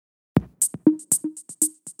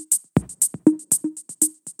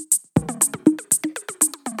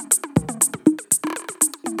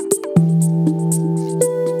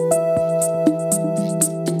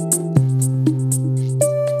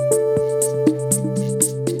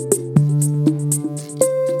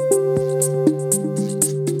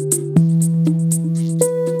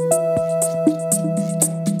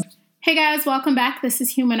Hey guys, welcome back. This is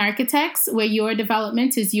Human Architects, where your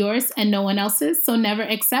development is yours and no one else's, so never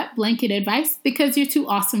accept blanket advice because you're too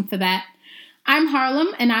awesome for that. I'm Harlem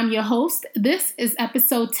and I'm your host. This is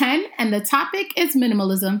episode 10 and the topic is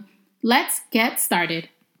minimalism. Let's get started.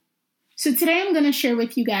 So today I'm going to share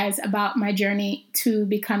with you guys about my journey to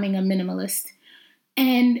becoming a minimalist.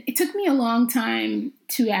 And it took me a long time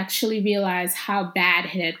to actually realize how bad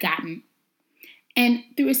it had gotten. And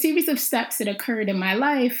through a series of steps that occurred in my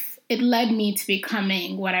life, it led me to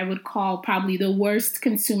becoming what I would call probably the worst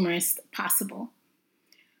consumerist possible.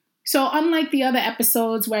 So unlike the other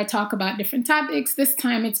episodes where I talk about different topics, this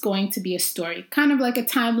time it's going to be a story, kind of like a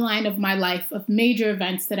timeline of my life of major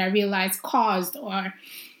events that I realized caused or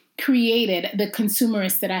created the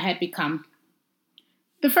consumerist that I had become.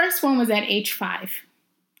 The first one was at age 5.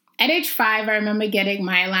 At age 5, I remember getting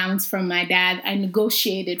my allowance from my dad. I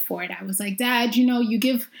negotiated for it. I was like, Dad, you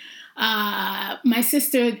give my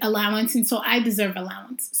sister allowance, and so I deserve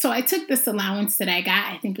allowance. So I took this allowance that I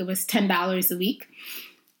got. I think it was $10 a week.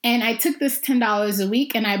 And I took this $10 a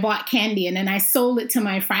week and I bought candy and then I sold it to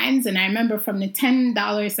my friends. And I remember from the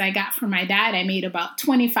 $10 I got from my dad, I made about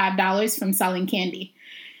 $25 from selling candy.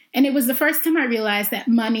 And it was the first time I realized that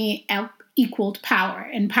money equaled power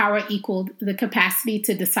and power equaled the capacity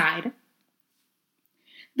to decide.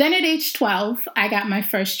 Then at age 12, I got my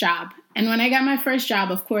first job. And when I got my first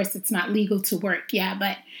job, of course, it's not legal to work.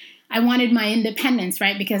 But I wanted my independence,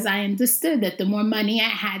 right? Because I understood that the more money I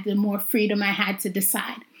had, the more freedom I had to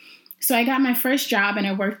decide. So I got my first job and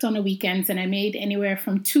I worked on the weekends and I made anywhere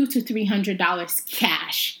from $200 to $300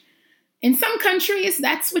 cash. In some countries,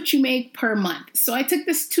 that's what you make per month. So I took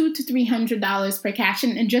this $200 to $300 per cash.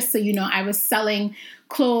 And just so you know, I was selling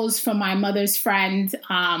clothes from my mother's friend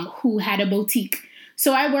who had a boutique.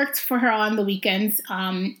 So I worked for her on the weekends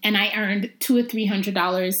and I earned $200 or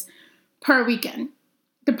 $300 per weekend.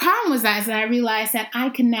 The problem was that I realized that I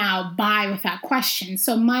can now buy without question.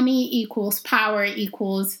 So money equals power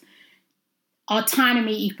equals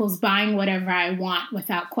autonomy equals buying whatever I want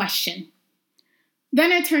without question.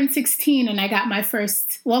 Then I turned 16 and I got my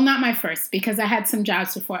first, well, not my first because I had some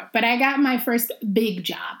jobs before, but I got my first big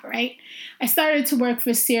job, right? I started to work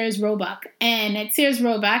for Sears Roebuck. And at Sears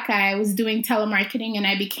Roebuck, I was doing telemarketing and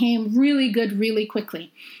I became really good really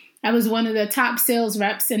quickly. I was one of the top sales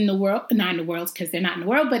reps in the world, not in the world because they're not in the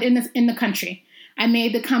world, but in the country. I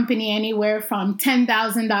made the company anywhere from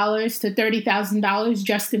 $10,000 to $30,000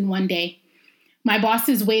 just in one day. My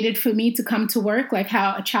bosses waited for me to come to work like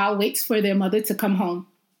how a child waits for their mother to come home.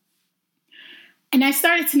 And I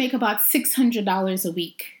started to make about $600 a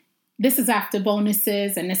week. This is after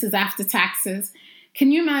bonuses and this is after taxes.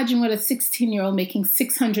 Can you imagine what a 16-year-old making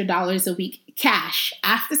 $600 a week cash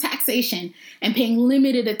after taxation and paying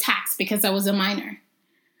limited tax because I was a minor?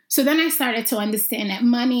 So then I started to understand that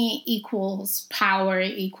money equals power,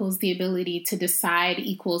 equals the ability to decide,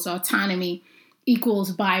 equals autonomy,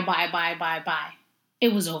 equals buy.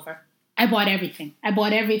 It was over. I bought everything. I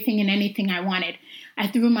bought everything and anything I wanted. I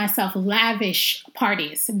threw myself lavish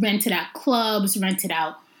parties, rented out clubs, rented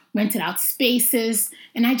out spaces,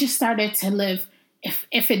 and I just started to live.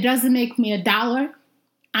 If it doesn't make me $1,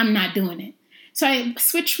 I'm not doing it. So I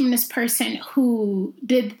switched from this person who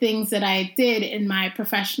did things that I did in my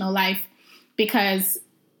professional life because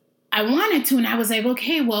I wanted to, and I was like,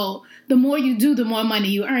 okay, well, the more you do, the more money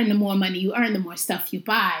you earn, the more money you earn, the more stuff you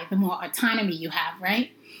buy, the more autonomy you have,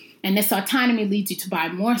 right? And this autonomy leads you to buy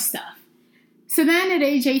more stuff. So then at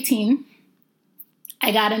age 18,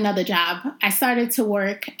 I got another job. I started to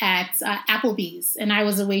work at Applebee's, and I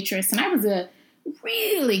was a waitress, and I was a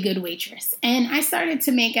really good waitress. And I started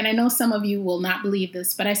to make, and I know some of you will not believe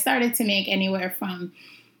this, but I started to make anywhere from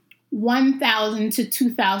 $1,000 to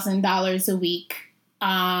 $2,000 a week.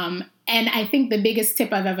 And I think the biggest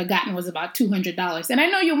tip I've ever gotten was about $200. And I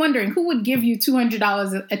know you're wondering, who would give you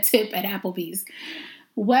 $200 a tip at Applebee's?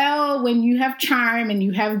 Well, when you have charm and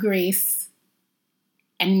you have grace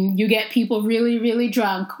and you get people really, really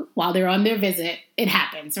drunk while they're on their visit, it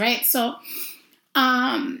happens, right? So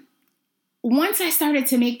once I started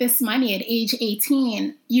to make this money at age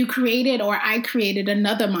 18, I created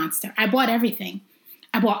another monster. I bought everything.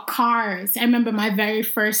 I bought cars. I remember my very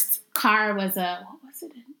first car was a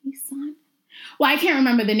Nissan? I can't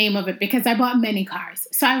remember the name of it because I bought many cars.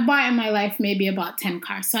 So I've bought in my life maybe about 10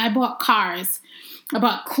 cars. So I bought cars, I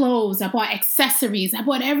bought clothes, I bought accessories, I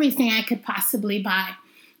bought everything I could possibly buy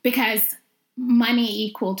because money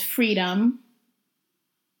equaled freedom.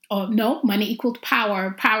 Or no, money equaled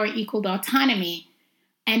power, power equaled autonomy,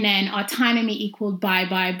 and then autonomy equaled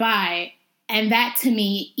buy. And that to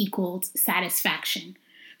me equaled satisfaction.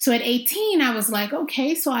 So at 18, I was like,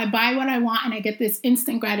 okay, so I buy what I want and I get this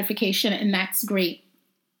instant gratification and that's great.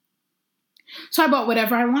 So I bought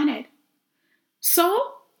whatever I wanted.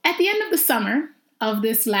 So at the end of the summer of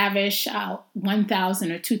this lavish $1,000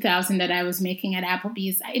 or $2,000 that I was making at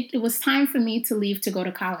Applebee's, it was time for me to leave to go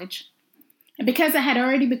to college. And because I had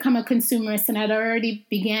already become a consumerist and I'd already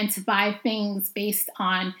began to buy things based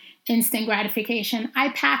on instant gratification, I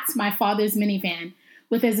packed my father's minivan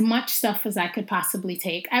with as much stuff as I could possibly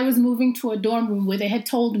take. I was moving to a dorm room where they had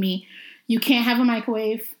told me, you can't have a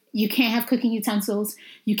microwave, you can't have cooking utensils,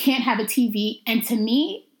 you can't have a TV. And to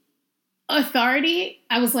me, authority,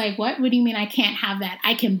 I was like, what? What do you mean I can't have that?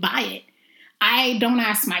 I can buy it. I don't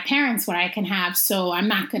ask my parents what I can have, so I'm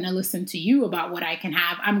not going to listen to you about what I can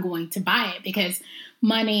have. I'm going to buy it because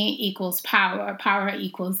money equals power. Power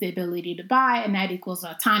equals the ability to buy, and that equals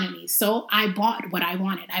autonomy. So I bought what I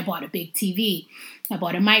wanted. I bought a big TV. I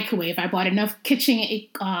bought a microwave. I bought enough kitchen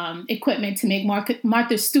equipment to make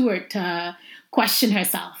Martha Stewart question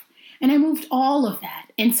herself. And I moved all of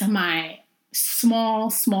that into my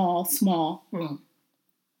small room.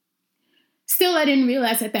 Still, I didn't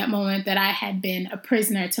realize at that moment that I had been a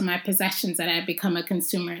prisoner to my possessions, that I had become a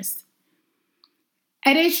consumerist.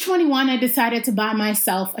 At age 21, I decided to buy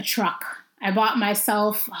myself a truck. I bought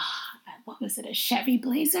myself, a Chevy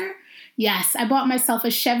Blazer? Yes, I bought myself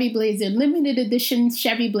a Chevy Blazer, limited edition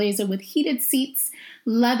Chevy Blazer with heated seats,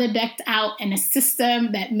 leather decked out, and a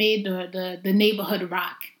system that made the neighborhood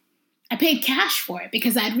rock. I paid cash for it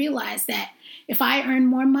because I'd realized that if I earn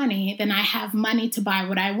more money, then I have money to buy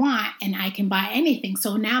what I want and I can buy anything.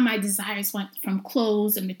 So now my desires went from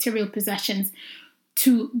clothes and material possessions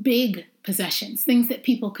to big possessions, things that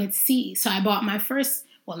people could see. So I bought my first,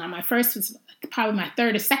 not my first, was probably my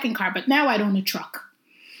third or second car, but now I own a truck.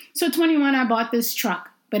 So at 21, I bought this truck,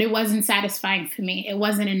 but it wasn't satisfying for me. It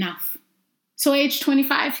wasn't enough. So age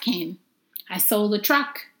 25 came. I sold the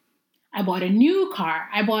truck. I bought a new car.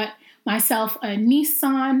 I bought myself a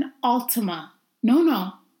Nissan Altima.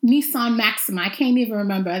 Nissan Maxima. I can't even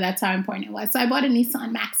remember. That's how important it was. So I bought a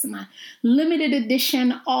Nissan Maxima, limited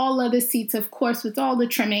edition, all leather seats, of course, with all the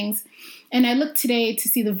trimmings. And I look today to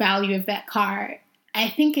see the value of that car. I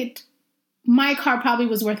think my car probably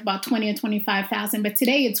was worth about $20,000 or $25,000, but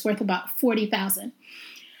today it's worth about $40,000.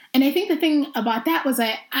 And I think the thing about that was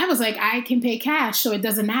I was like, I can pay cash, so it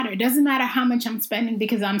doesn't matter. It doesn't matter how much I'm spending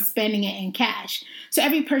because I'm spending it in cash. So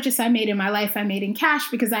every purchase I made in my life, I made in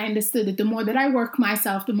cash because I understood that the more that I work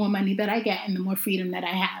myself, the more money that I get and the more freedom that I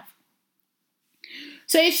have.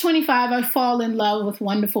 So age 25, I fall in love with a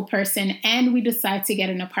wonderful person and we decide to get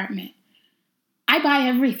an apartment. I buy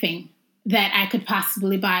everything that I could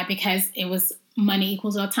possibly buy because it was money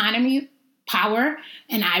equals autonomy, power,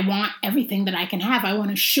 and I want everything that I can have. I want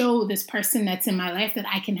to show this person that's in my life that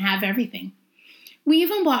I can have everything. We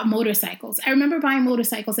even bought motorcycles. I remember buying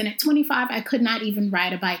motorcycles, and at 25, I could not even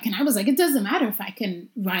ride a bike. And I was like, it doesn't matter if I can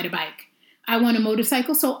ride a bike. I want a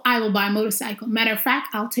motorcycle, so I will buy a motorcycle. Matter of fact,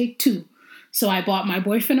 I'll take two. So I bought my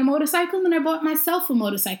boyfriend a motorcycle, and I bought myself a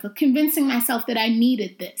motorcycle, convincing myself that I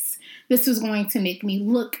needed this. This was going to make me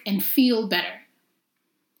look and feel better.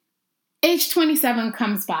 Age 27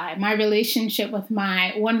 comes by. My relationship with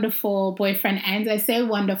my wonderful boyfriend ends. I say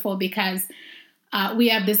wonderful because we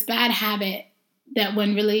have this bad habit that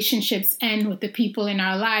when relationships end with the people in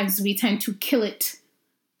our lives, we tend to kill it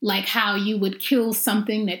like how you would kill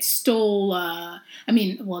something that stole,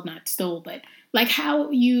 not stole, but like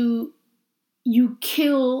how you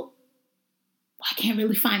kill, I can't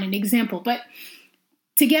really find an example, but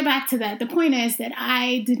to get back to that, the point is that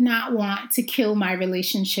I did not want to kill my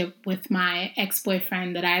relationship with my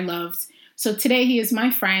ex-boyfriend that I loved. So today he is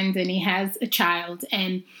my friend and he has a child.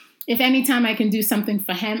 And if anytime I can do something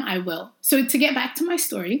for him, I will. So to get back to my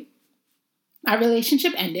story, our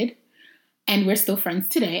relationship ended and we're still friends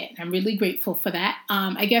today. And I'm really grateful for that.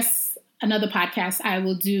 I guess another podcast, I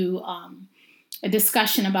will do a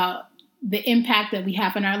discussion about the impact that we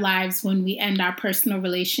have in our lives when we end our personal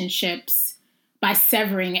relationships by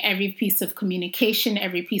severing every piece of communication,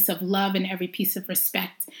 every piece of love, and every piece of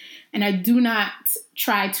respect. And I do not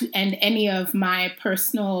try to end any of my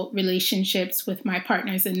personal relationships with my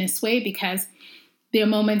partners in this way because There are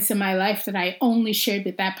moments in my life that I only shared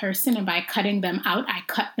with that person, and by cutting them out, I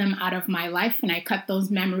cut them out of my life, and I cut those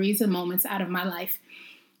memories and moments out of my life.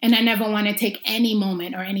 And I never want to take any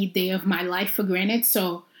moment or any day of my life for granted.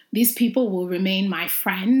 So these people will remain my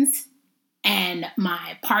friends and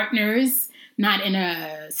my partners, not in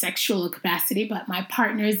a sexual capacity, but my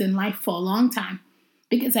partners in life for a long time.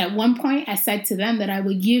 Because at one point I said to them that I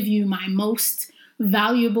would give you my most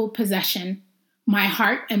valuable possession, my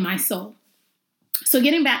heart and my soul. So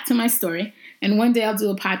getting back to my story, and one day I'll do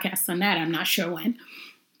a podcast on that, I'm not sure when.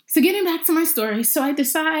 So getting back to my story, so I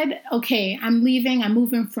decide, okay, I'm leaving, I'm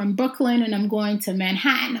moving from Brooklyn and I'm going to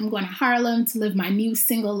Manhattan, I'm going to Harlem to live my new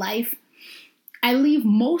single life. I leave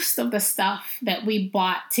most of the stuff that we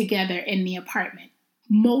bought together in the apartment,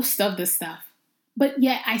 most of the stuff. But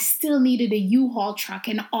yet I still needed a U-Haul truck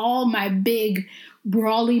and all my big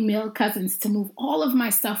brawly male cousins to move all of my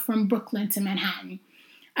stuff from Brooklyn to Manhattan.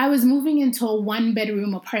 I was moving into a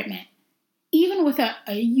one-bedroom apartment. Even with a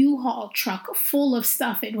U-Haul truck full of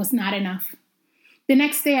stuff, it was not enough. The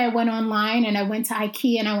next day I went online and I went to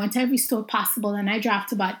IKEA and I went to every store possible and I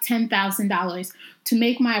dropped about $10,000 to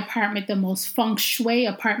make my apartment the most feng shui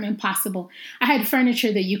apartment possible. I had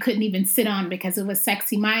furniture that you couldn't even sit on because it was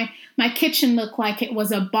sexy. My kitchen looked like it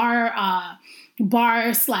was a bar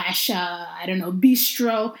slash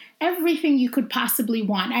bistro, everything you could possibly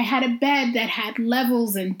want. I had a bed that had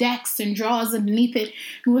levels and decks and drawers underneath it.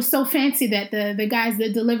 It was so fancy that the guys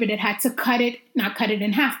that delivered it had to not cut it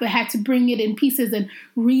in half, but had to bring it in pieces and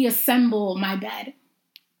reassemble my bed.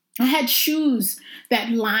 I had shoes that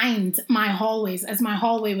lined my hallways, as my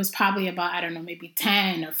hallway was probably about, maybe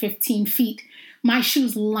 10 or 15 feet. My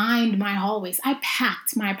shoes lined my hallways. I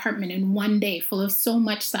packed my apartment in one day full of so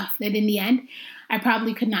much stuff that in the end, I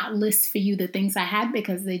probably could not list for you the things I had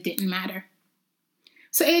because they didn't matter.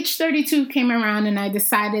 So age 32 came around and I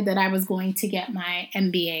decided that I was going to get my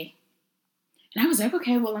MBA. And I was like,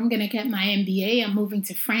 okay, well, I'm going to get my MBA. I'm moving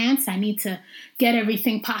to France. I need to get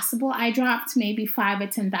everything possible. I dropped maybe $5,000 or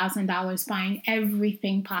 $10,000 buying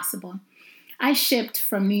everything possible. I shipped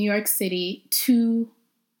from New York City to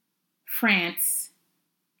France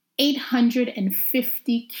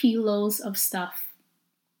 850 kilos of stuff.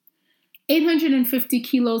 850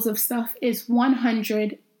 kilos of stuff is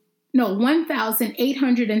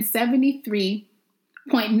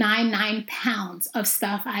 1,873.99 pounds of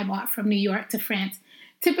stuff I bought from New York to France.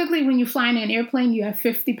 Typically, when you fly in an airplane, you have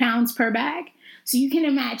 50 pounds per bag. So you can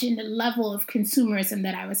imagine the level of consumerism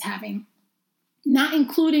that I was having, not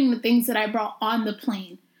including the things that I brought on the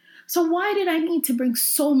plane. So why did I need to bring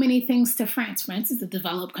so many things to France? France is a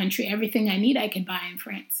developed country. Everything I need, I can buy in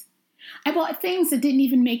France. I bought things that didn't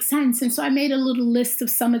even make sense. And so I made a little list of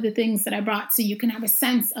some of the things that I brought so you can have a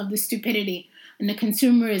sense of the stupidity and the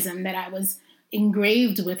consumerism that I was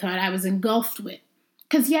engraved with or I was engulfed with.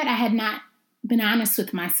 Because yet I had not been honest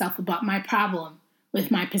with myself about my problem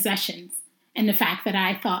with my possessions and the fact that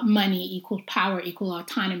I thought money equaled power, equal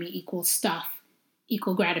autonomy, equals stuff,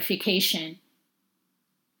 equal gratification,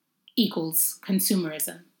 equals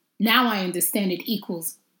consumerism. Now I understand it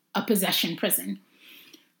equals a possession prison.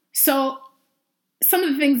 So some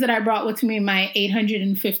of the things that I brought with me in my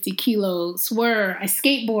 850 kilos were a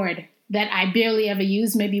skateboard that I barely ever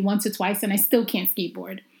used, maybe once or twice, and I still can't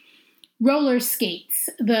skateboard. Roller skates,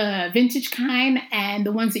 the vintage kind and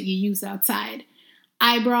the ones that you use outside.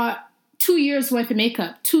 I brought 2 years worth of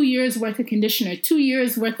makeup, 2 years worth of conditioner, 2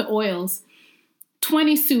 years worth of oils,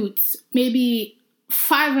 20 suits, maybe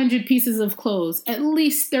 500 pieces of clothes, at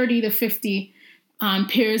least 30 to 50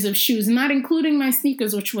 pairs of shoes, not including my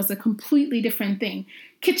sneakers, which was a completely different thing.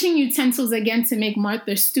 Kitchen utensils again to make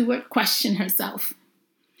Martha Stewart question herself.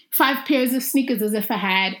 5 pairs of sneakers as if I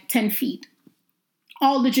had 10 feet.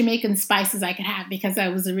 All the Jamaican spices I could have because I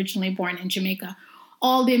was originally born in Jamaica.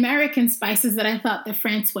 All the American spices that I thought that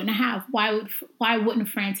France wouldn't have. Why wouldn't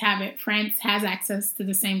France have it? France has access to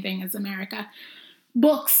the same thing as America.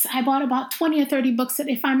 Books. I bought about 20 or 30 books that,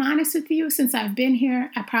 if I'm honest with you, since I've been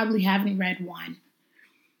here, I probably haven't read one.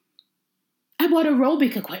 I bought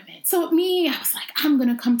aerobic equipment. So I was like, I'm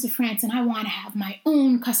going to come to France and I want to have my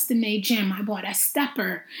own custom-made gym. I bought a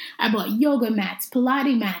stepper. I bought yoga mats,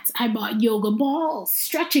 Pilates mats. I bought yoga balls,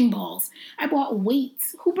 stretching balls. I bought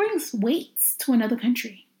weights. Who brings weights to another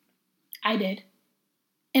country? I did.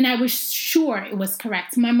 And I was sure it was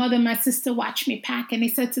correct. My mother and my sister watched me pack and they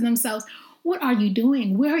said to themselves, what are you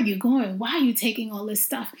doing? Where are you going? Why are you taking all this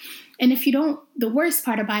stuff? And if you don't, the worst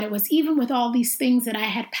part about it was even with all these things that I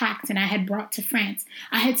had packed and I had brought to France,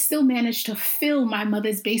 I had still managed to fill my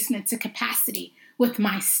mother's basement to capacity with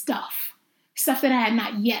my stuff that I had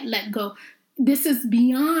not yet let go. This is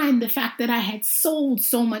beyond the fact that I had sold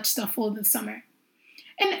so much stuff over the summer.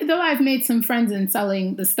 And though I've made some friends in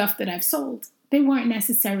selling the stuff that I've sold, they weren't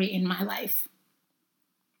necessary in my life.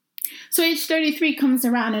 So age 33 comes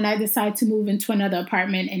around and I decide to move into another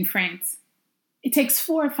apartment in France. It takes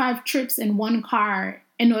 4 or 5 trips in one car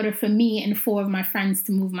in order for me and 4 of my friends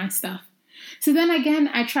to move my stuff. So then again,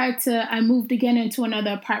 I moved again into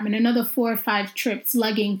another apartment, another 4 or 5 trips,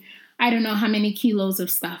 lugging I don't know how many kilos of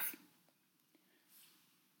stuff.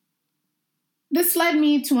 This led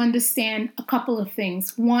me to understand a couple of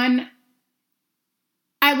things. One,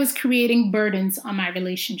 I was creating burdens on my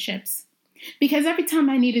relationships. Because every time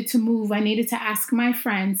I needed to move, I needed to ask my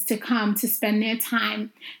friends to come to spend their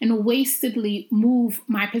time and wastedly move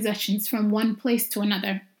my possessions from one place to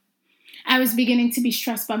another. I was beginning to be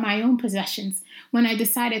stressed by my own possessions. When I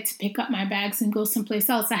decided to pick up my bags and go someplace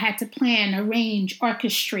else, I had to plan, arrange,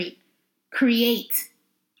 orchestrate, create.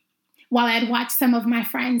 While I'd watched some of my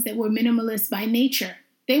friends that were minimalist by nature,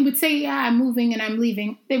 they would say, yeah, I'm moving and I'm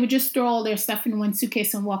leaving. They would just throw all their stuff in one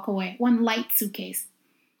suitcase and walk away, one light suitcase.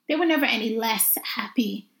 They were never any less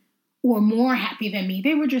happy or more happy than me.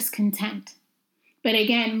 They were just content. But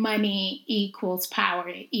again, money equals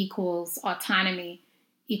power, equals autonomy,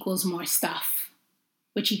 equals more stuff,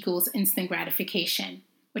 which equals instant gratification,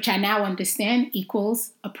 which I now understand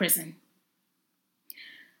equals a prison.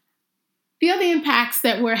 The other impacts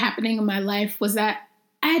that were happening in my life was that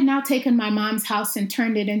I had now taken my mom's house and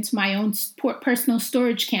turned it into my own personal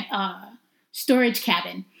storage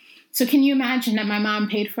cabin. So can you imagine that my mom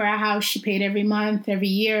paid for a house? She paid every month, every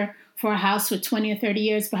year for a house for 20 or 30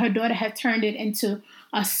 years, but her daughter had turned it into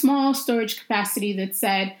a small storage capacity that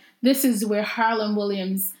said, this is where Harlan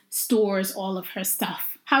Williams stores all of her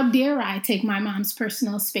stuff. How dare I take my mom's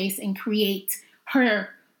personal space and create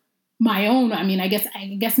her my own? I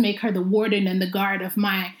guess make her the warden and the guard of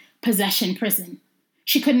my possession prison.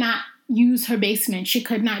 She could not use her basement. She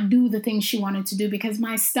could not do the things she wanted to do because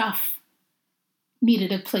my stuff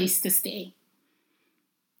needed a place to stay.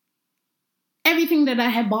 Everything that I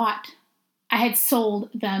had bought, I had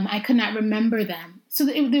sold them. I could not remember them. So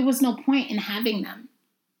there was no point in having them.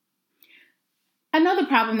 Another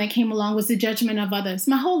problem that came along was the judgment of others.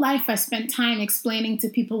 My whole life, I spent time explaining to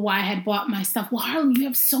people why I had bought my stuff. Well, Harlan, you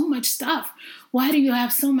have so much stuff. Why do you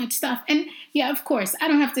have so much stuff? And yeah, of course, I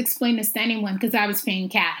don't have to explain this to anyone because I was paying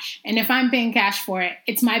cash. And if I'm paying cash for it,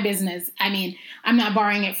 it's my business. I'm not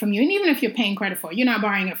borrowing it from you. And even if you're paying credit for it, you're not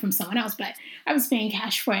borrowing it from someone else. But I was paying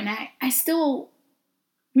cash for it. And I still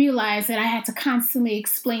realized that I had to constantly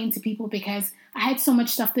explain to people because I had so much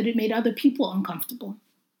stuff that it made other people uncomfortable.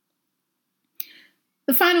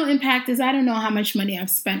 The final impact is I don't know how much money I've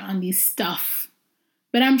spent on these stuff,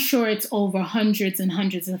 but I'm sure it's over hundreds and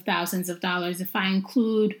hundreds of thousands of dollars if I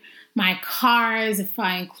include my cars, if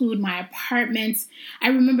I include my apartments. I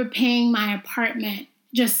remember paying my apartment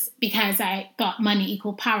just because I thought money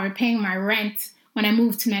equaled power, paying my rent. When I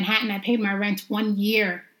moved to Manhattan, I paid my rent 1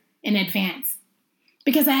 year in advance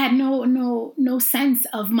because I had no sense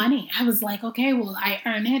of money. I was like, okay, well, I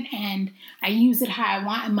earn it and I use it how I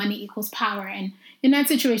want, and money equals power. And in that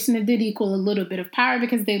situation, it did equal a little bit of power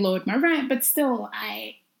because they lowered my rent, but still,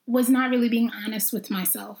 I was not really being honest with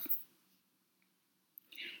myself.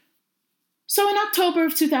 So in October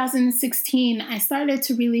of 2016, I started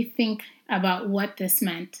to really think about what this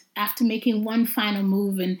meant. After making one final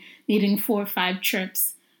move and needing 4 or 5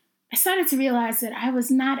 trips, I started to realize that I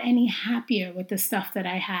was not any happier with the stuff that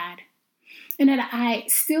I had, and that I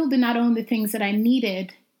still did not own the things that I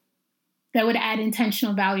needed that would add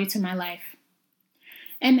intentional value to my life.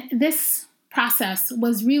 And this process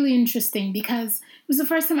was really interesting because it was the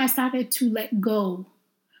first time I started to let go.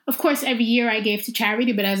 Of course, every year I gave to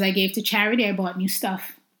charity, but as I gave to charity, I bought new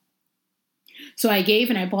stuff. So I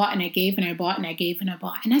gave and I bought and I gave and I bought and I gave and I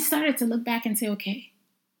bought. And I started to look back and say, okay,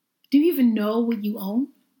 do you even know what you own?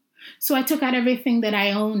 So I took out everything that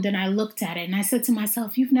I owned and I looked at it and I said to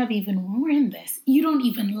myself, you've never even worn this. You don't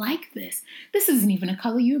even like this. This isn't even a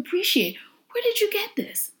color you appreciate. Where did you get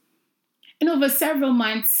this? And over several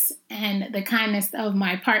months and the kindness of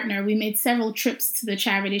my partner, we made several trips to the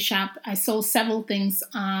charity shop. I sold several things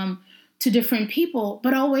to different people,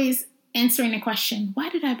 but always answering the question, why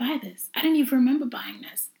did I buy this? I didn't even remember buying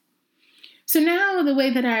this. So now the way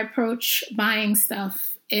that I approach buying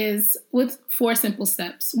stuff is with 4 simple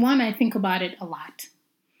steps. 1, I think about it a lot.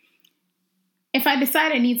 If I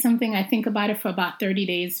decide I need something, I think about it for about 30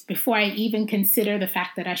 days before I even consider the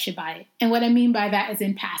fact that I should buy it. And what I mean by that is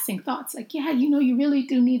in passing thoughts. Like, yeah, you really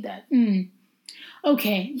do need that.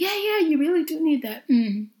 Okay. Yeah, you really do need that.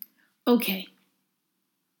 Okay.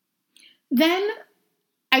 Then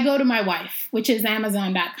I go to my wife, which is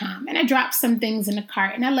Amazon.com, and I drop some things in the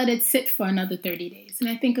cart and I let it sit for another 30 days. And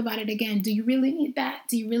I think about it again. Do you really need that?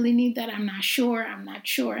 Do you really need that? I'm not sure. I'm not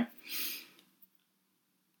sure.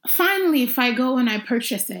 Finally, if I go and I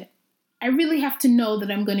purchase it, I really have to know that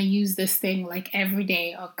I'm going to use this thing like every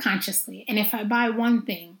day or consciously. And if I buy one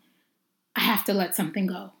thing, I have to let something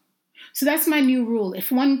go. So that's my new rule.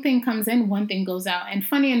 If one thing comes in, one thing goes out. And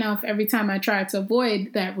funny enough, every time I try to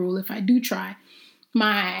avoid that rule, if I do try,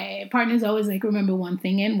 my partner's always like, remember, one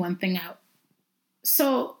thing in, one thing out.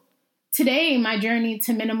 So today, my journey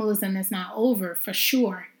to minimalism is not over for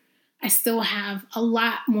sure. I still have a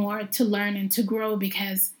lot more to learn and to grow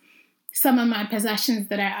because some of my possessions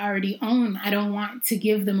that I already own, I don't want to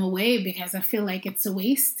give them away because I feel like it's a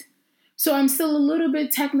waste. So I'm still a little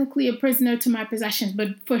bit technically a prisoner to my possessions, but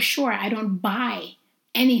for sure, I don't buy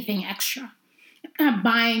anything extra. I'm not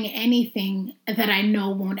buying anything that I know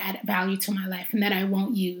won't add value to my life and that I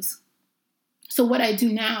won't use. So what I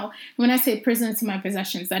do now, when I say prisoner to my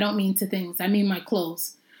possessions, I don't mean to things, I mean my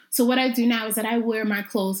clothes. So what I do now is that I wear my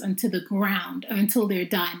clothes onto the ground until they're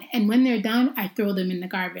done. And when they're done, I throw them in the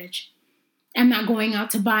garbage. I'm not going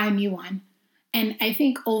out to buy a new one. And I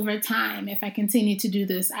think over time, if I continue to do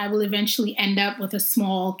this, I will eventually end up with a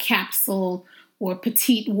small capsule or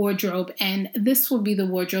petite wardrobe. And this will be the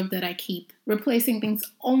wardrobe that I keep, replacing things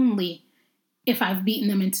only if I've beaten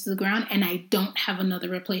them into the ground and I don't have another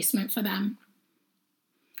replacement for them.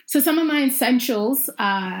 So some of my essentials,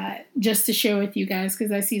 just to share with you guys,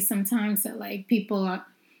 because I see sometimes that like people are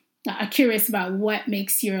curious about what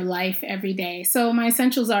makes your life every day. So my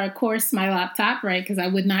essentials are, of course, my laptop, right? Because I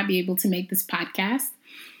would not be able to make this podcast.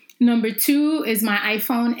 Number 2 is my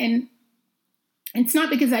iPhone. And it's not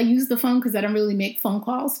because I use the phone because I don't really make phone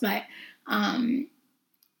calls, but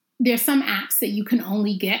there's some apps that you can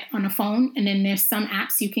only get on a phone. And then there's some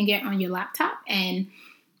apps you can get on your laptop. And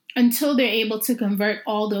until they're able to convert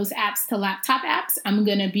all those apps to laptop apps, I'm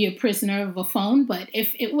going to be a prisoner of a phone. But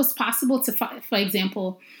if it was possible to, for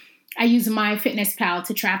example, I use MyFitnessPal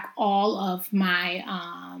to track all of my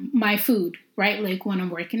my food, right? Like when I'm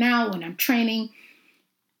working out, when I'm training.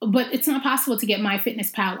 But it's not possible to get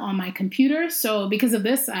MyFitnessPal on my computer. So because of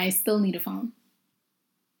this, I still need a phone.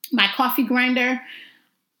 My coffee grinder.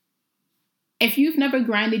 If you've never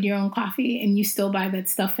grinded your own coffee and you still buy that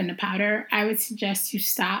stuff in the powder, I would suggest you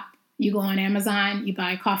stop. You go on Amazon, you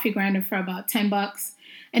buy a coffee grinder for about $10.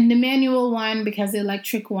 And the manual one, because the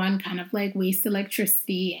electric one kind of like wastes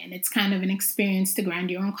electricity and it's kind of an experience to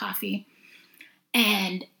grind your own coffee.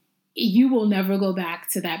 And you will never go back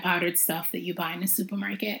to that powdered stuff that you buy in the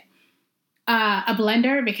supermarket. A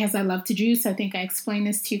blender, because I love to juice. I think I explained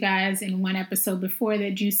this to you guys in one episode before,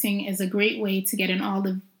 that juicing is a great way to get in all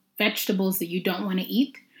the vegetables that you don't want to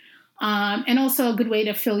eat. And also a good way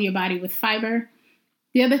to fill your body with fiber.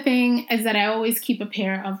 The other thing is that I always keep a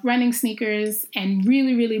pair of running sneakers and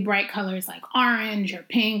really, really bright colors like orange or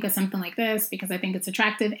pink or something like this because I think it's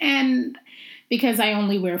attractive and because I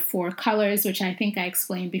only wear 4 colors, which I think I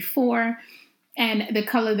explained before. And the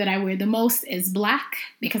color that I wear the most is black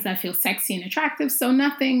because I feel sexy and attractive. So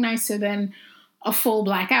nothing nicer than a full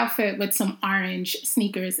black outfit with some orange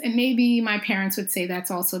sneakers. And maybe my parents would say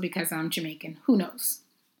that's also because I'm Jamaican. Who knows?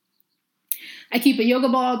 I keep a yoga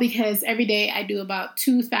ball because every day I do about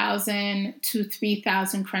 2,000 to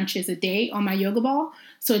 3,000 crunches a day on my yoga ball.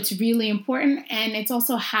 So it's really important. And it's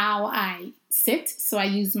also how I sit. So I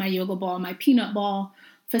use my yoga ball, my peanut ball,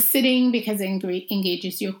 for sitting because it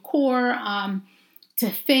engages your core, to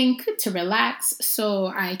think, to relax. So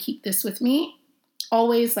I keep this with me.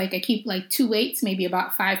 Always, like I keep like 2 weights, maybe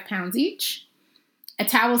about 5 pounds each. A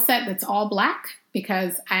towel set that's all black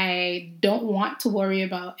because I don't want to worry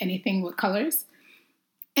about anything with colors.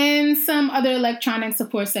 And some other electronics, of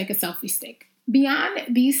course, like a selfie stick. Beyond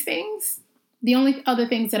these things, the only other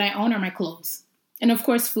things that I own are my clothes. And of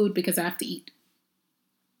course, food because I have to eat.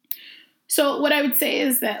 So what I would say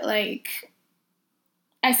is that, like,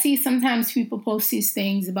 I see sometimes people post these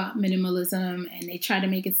things about minimalism and they try to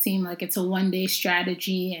make it seem like it's a one-day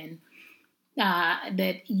strategy and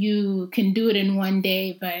that you can do it in one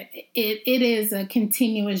day, but it is a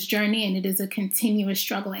continuous journey and it is a continuous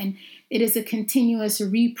struggle and it is a continuous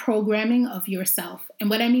reprogramming of yourself. And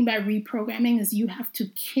what I mean by reprogramming is you have to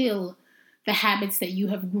kill the habits that you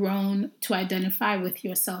have grown to identify with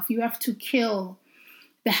yourself. You have to kill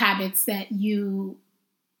the habits that you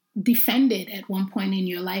defended at one point in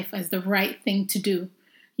your life as the right thing to do.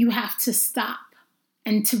 You have to stop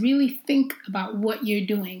and to really think about what you're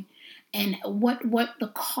doing and what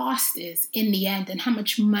the cost is in the end and how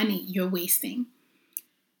much money you're wasting.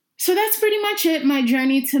 So that's pretty much it, my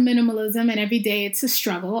journey to minimalism. And every day it's a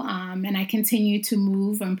struggle. And I continue to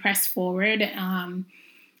move and press forward. And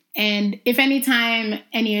if anytime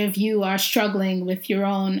any of you are struggling with your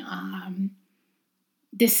own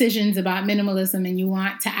decisions about minimalism and you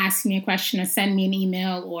want to ask me a question or send me an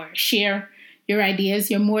email or share your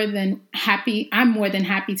ideas, I'm more than happy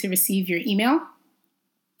to receive your email.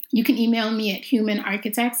 You can email me at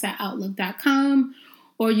humanarchitects@outlook.com,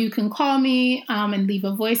 or you can call me and leave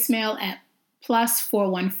a voicemail at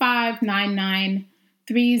 +415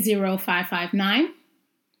 993 0559.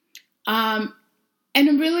 And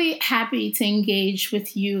I'm really happy to engage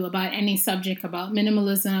with you about any subject about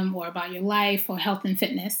minimalism or about your life or health and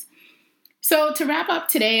fitness. So to wrap up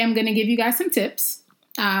today, I'm going to give you guys some tips.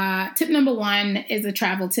 Tip number 1 is a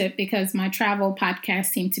travel tip because my travel podcast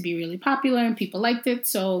seemed to be really popular and people liked it.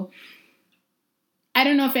 So I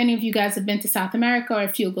don't know if any of you guys have been to South America or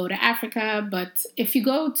if you'll go to Africa, but if you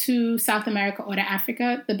go to South America or to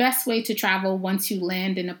Africa, the best way to travel once you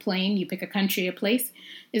land in a plane, you pick a country or place,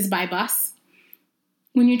 is by bus.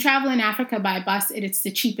 When you travel in Africa by bus, it's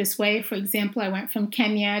the cheapest way. For example, I went from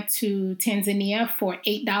Kenya to Tanzania for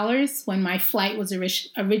 $8 when my flight was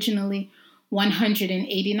originally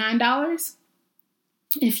 $189.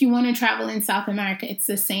 If you want to travel in South America, it's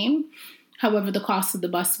the same. However, the cost of the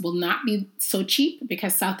bus will not be so cheap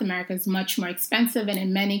because South America is much more expensive. And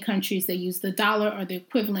in many countries, they use the dollar or the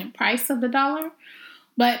equivalent price of the dollar.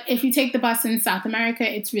 But if you take the bus in South America,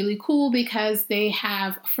 it's really cool because they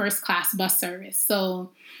have first-class bus service. So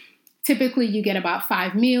typically you get about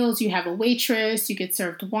 5 meals. You have a waitress. You get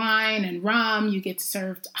served wine and rum. You get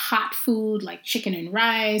served hot food like chicken and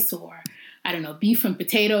rice or, beef and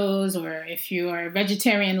potatoes. Or if you are a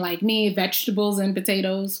vegetarian like me, vegetables and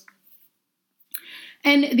potatoes.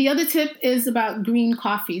 And the other tip is about green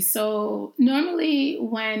coffee. So normally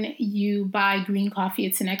when you buy green coffee,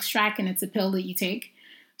 it's an extract and it's a pill that you take.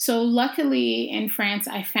 So luckily in France,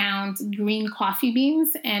 I found green coffee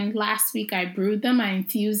beans, and last week I brewed them, I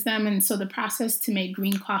infused them, and so the process to make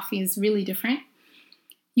green coffee is really different.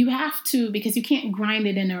 You have to, because you can't grind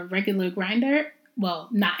it in a regular grinder, well,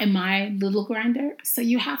 not in my little grinder, so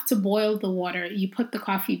you have to boil the water, you put the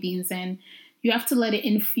coffee beans in, you have to let it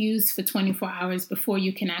infuse for 24 hours before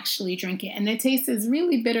you can actually drink it, and the taste is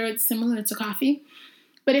really bitter, it's similar to coffee,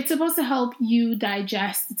 but it's supposed to help you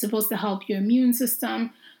digest, it's supposed to help your immune system.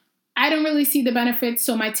 I don't really see the benefits,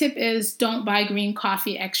 so my tip is don't buy green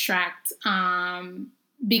coffee extract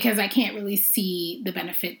because I can't really see the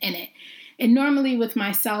benefit in it. And normally with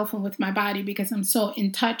myself and with my body, because I'm so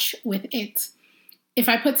in touch with it, if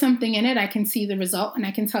I put something in it, I can see the result and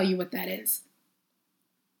I can tell you what that is.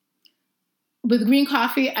 With green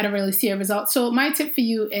coffee, I don't really see a result. So my tip for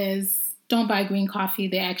you is don't buy green coffee,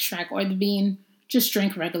 the extract, or the bean. Just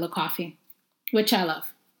drink regular coffee, which I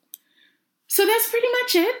love. So that's pretty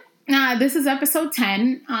much it. This is episode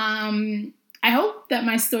 10. I hope that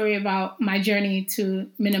my story about my journey to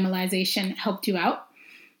minimalization helped you out.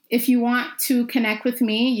 If you want to connect with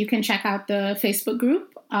me, you can check out the Facebook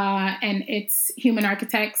group, and it's Human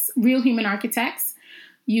Architects, Real Human Architects.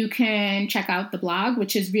 You can check out the blog,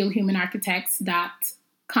 which is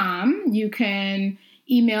realhumanarchitects.com. You can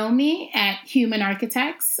email me at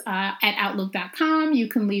humanarchitects@outlook.com. You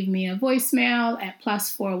can leave me a voicemail at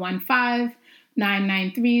 +415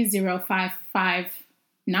 993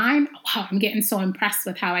 0559. Wow, I'm getting so impressed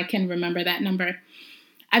with how I can remember that number.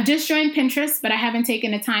 I've just joined Pinterest, but I haven't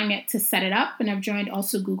taken the time yet to set it up. And I've joined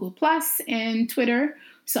also Google Plus and Twitter.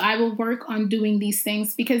 So I will work on doing these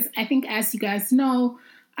things because I think, as you guys know,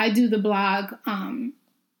 I do the blog and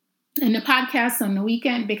the podcast on the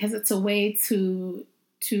weekend because it's a way to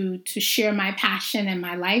share my passion and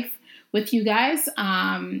my life with you guys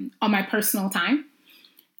on my personal time.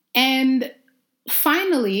 And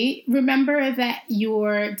finally, remember that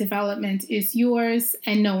your development is yours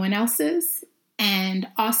and no one else's. And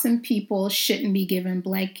awesome people shouldn't be given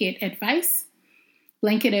blanket advice.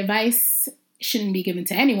 Blanket advice shouldn't be given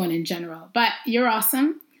to anyone in general. But you're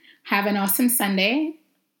awesome. Have an awesome Sunday.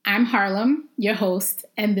 I'm Harlem, your host,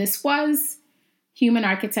 and this was Human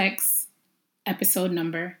Architects, episode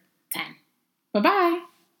number 10. Bye-bye.